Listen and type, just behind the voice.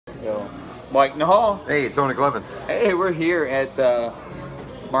Mike Nahal. Hey, it's Tony Clements. Hey, we're here at the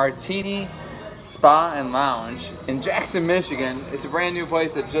Martini Spa and Lounge in Jackson, Michigan. It's a brand new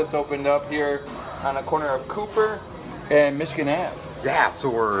place that just opened up here on the corner of Cooper and Michigan Ave. Yeah, so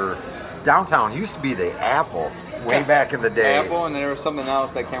we're downtown. Used to be the Apple way back in the day. Apple, and then there was something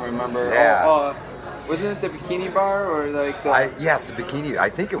else I can't remember. Yeah. Wasn't it the Bikini Bar or like the... Yes, the Bikini. I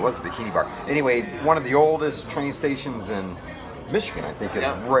think it was a Bikini Bar. Anyway, one of the oldest train stations in Michigan, I think, is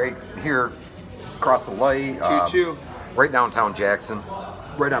right here across the light. Choo-choo. Right downtown Jackson.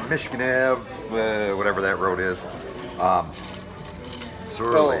 Right on Michigan Ave, whatever that road is.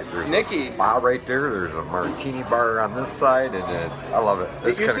 There's Nikki, a spa right there. There's a martini bar on this side, and I love it.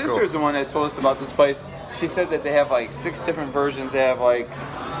 It's your sister's the one that told us about this place. She said that they have like 6 different versions. They have like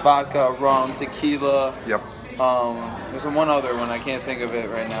vodka, rum, tequila. Yep. There's one other one, I can't think of it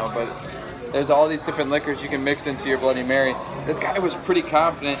right now, but there's all these different liquors you can mix into your Bloody Mary. This guy was pretty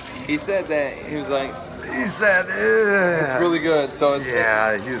confident. He said that he was like, it's really good. So it's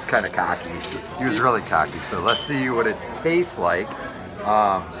he was kind of cocky. He was really cocky. So let's see what it tastes like.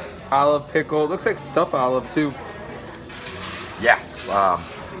 Olive pickle. It looks like stuffed olive too. Yes.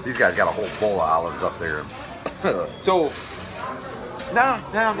 These guys got a whole bowl of olives up there. So. No,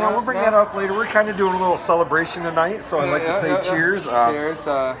 we'll bring that up later. We're kind of doing a little celebration tonight, so I'd like to say cheers. Cheers.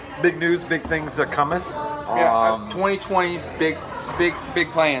 Big news, big things that cometh. 2020, big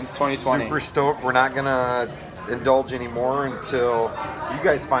plans. 2020. Super stoked. We're not gonna indulge anymore until you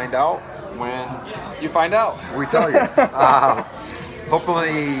guys find out. When you find out, we tell you.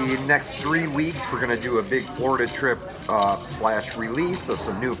 Hopefully, next 3 weeks we're gonna do a big Florida trip / release of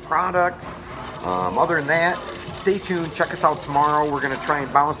some new product. Other than that, stay tuned. Check us out tomorrow. We're going to try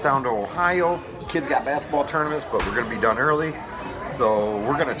and bounce down to Ohio. Kids got basketball tournaments, but we're going to be done early. So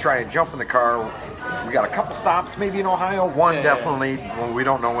we're going to try and jump in the car. We got a couple stops maybe in Ohio. One definitely. Well, we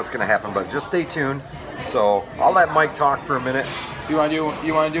don't know what's going to happen, but just stay tuned. So I'll let Mike talk for a minute. You want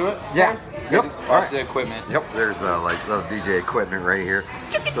to do it? Yeah. First? Yep. Just watch the equipment. Yep. There's like little DJ equipment right here.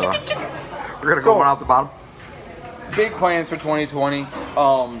 So we're going to go one out the bottom. Big plans for 2020.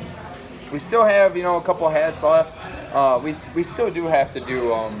 We still have, a couple of hats left. We still do have to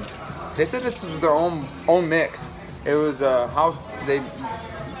do. They said this was their own mix. It was a house.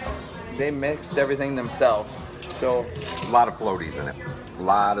 They mixed everything themselves. So a lot of floaties in it. A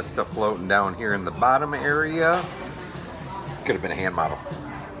lot of stuff floating down here in the bottom area. Could have been a hand model.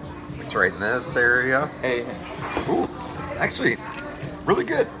 It's right in this area. Hey. Ooh, actually, really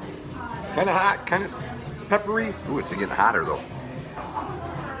good. Kind of hot, kind of peppery. Ooh, it's getting hotter though.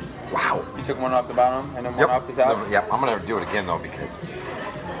 Wow. You took one off the bottom and then one off the top? Yep, I'm going to do it again, though, because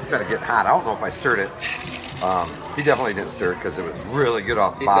it's kind of getting hot. I don't know if I stirred it. He definitely didn't stir it because it was really good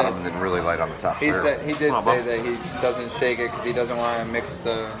off the bottom and then really light on the top. He did say that he doesn't shake it because he doesn't want to mix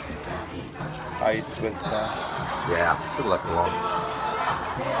the ice with the... Yeah, should have left it alone.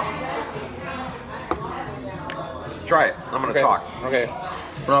 Try it. I'm going to talk. Okay.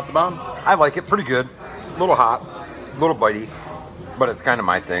 One off the bottom? I like it. Pretty good. A little hot. A little bitey. But it's kind of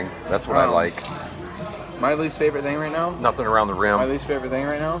my thing. That's what I like. My least favorite thing right now? Nothing around the rim. My least favorite thing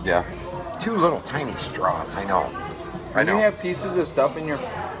right now? Yeah. 2 little tiny straws. I know. When you have pieces of stuff in here,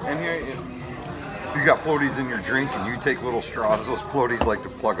 if you got floaties in your drink and you take little straws, those floaties like to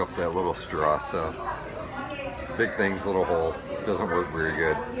plug up that little straw. So big things, little hole. Doesn't work very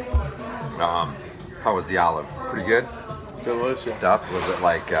good. How was the olive? Pretty good. Delicious. Stuff? Was it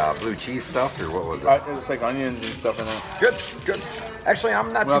like blue cheese stuffed or what was it? It was like onions and stuff in it. Good. Actually, I'm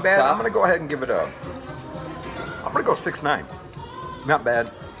not too bad. I'm going to go ahead and give it I'm going to go 6.9. Not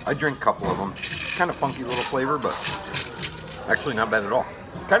bad. I drink a couple of them. Kind of funky little flavor, but actually not bad at all.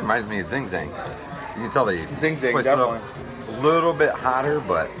 Kind of reminds me of Zing Zang. You can tell they spice it up a little bit hotter,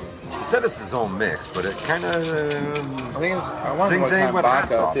 but he said it's his own mix, but it kind of I think it's Zing Zang with hot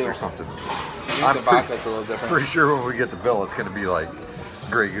sauce or something. The vodka's a little different. Pretty sure when we get the bill, it's going to be like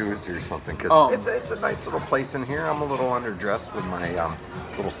Grey Goose or something. Because it's a nice little place in here. I'm a little underdressed with my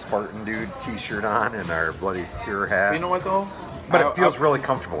little Spartan dude t-shirt on and our bloody tour hat. You know what though? But it feels really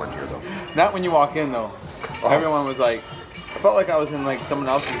comfortable in here though. Not when you walk in though. Everyone was like, I felt like I was in like someone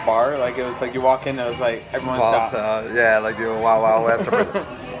else's bar. Like it was like you walk in, and it was like everyone stopped. Yeah, like doing Wild Wild West.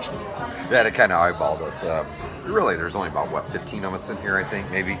 Yeah, they kind of eyeballed us. Really, there's only about 15 of us in here, I think,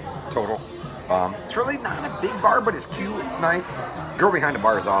 maybe total. It's really not a big bar, but it's cute. It's nice. Girl behind the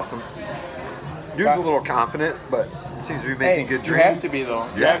bar is awesome. Dude's a little confident, but seems to be making good drinks. You have to be though.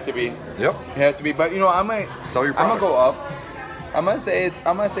 You have to be. Yep. You have to be. But I might sell your product. I'm gonna go up. I'm gonna say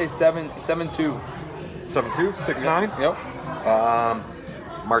 7.2. 7.2, 6.9. Yep.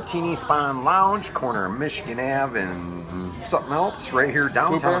 Martini Spa and Lounge, corner of Michigan Ave and something else right here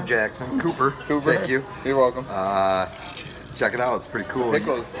downtown Cooper. Jackson. Cooper. Thank you. You're welcome. Check it out. It's pretty cool.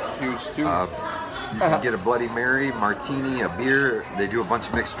 Pickle's huge too. You can get a Bloody Mary, martini, a beer. They do a bunch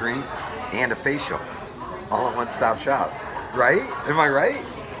of mixed drinks and a facial, all at one-stop shop. Right? Am I right?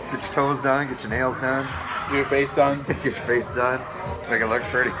 Get your toes done, get your nails done, Get your face done. get your face done, make it look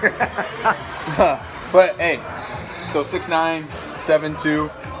pretty. But hey, so 6972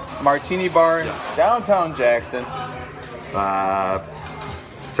 Martini Bar, Yes. downtown Jackson.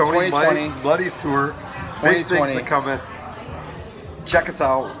 Tony 2020. Mike, Bloody's tour. Big 2020. things are coming. Check us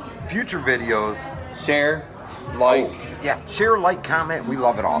out. Future videos. Share, like. Oh, yeah, share, like, comment. We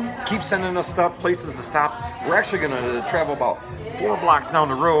love it all. Keep sending us stuff, places to stop. We're actually going to travel about 4 blocks down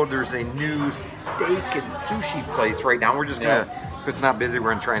the road. There's a new steak and sushi place right now. We're just going to, if it's not busy, we're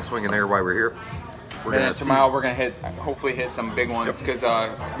going to try and swing in there while we're here. We're And going then tomorrow we're gonna hopefully hit some big ones because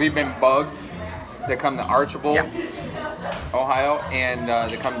we've been bugged to come to Archibald, Yes. Ohio, and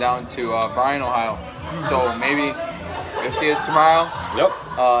they come down to Bryan, Ohio. So maybe you'll see us tomorrow. Yep.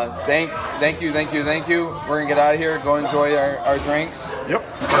 Thank you. We're gonna get out of here, go enjoy our drinks. Yep.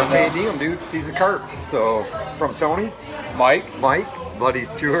 Carpe diem, dude. Seize a carp. So, from Tony, Mike,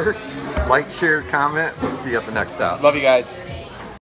 Bloody's tour. Like, share, comment. We'll see you at the next stop. love you guys.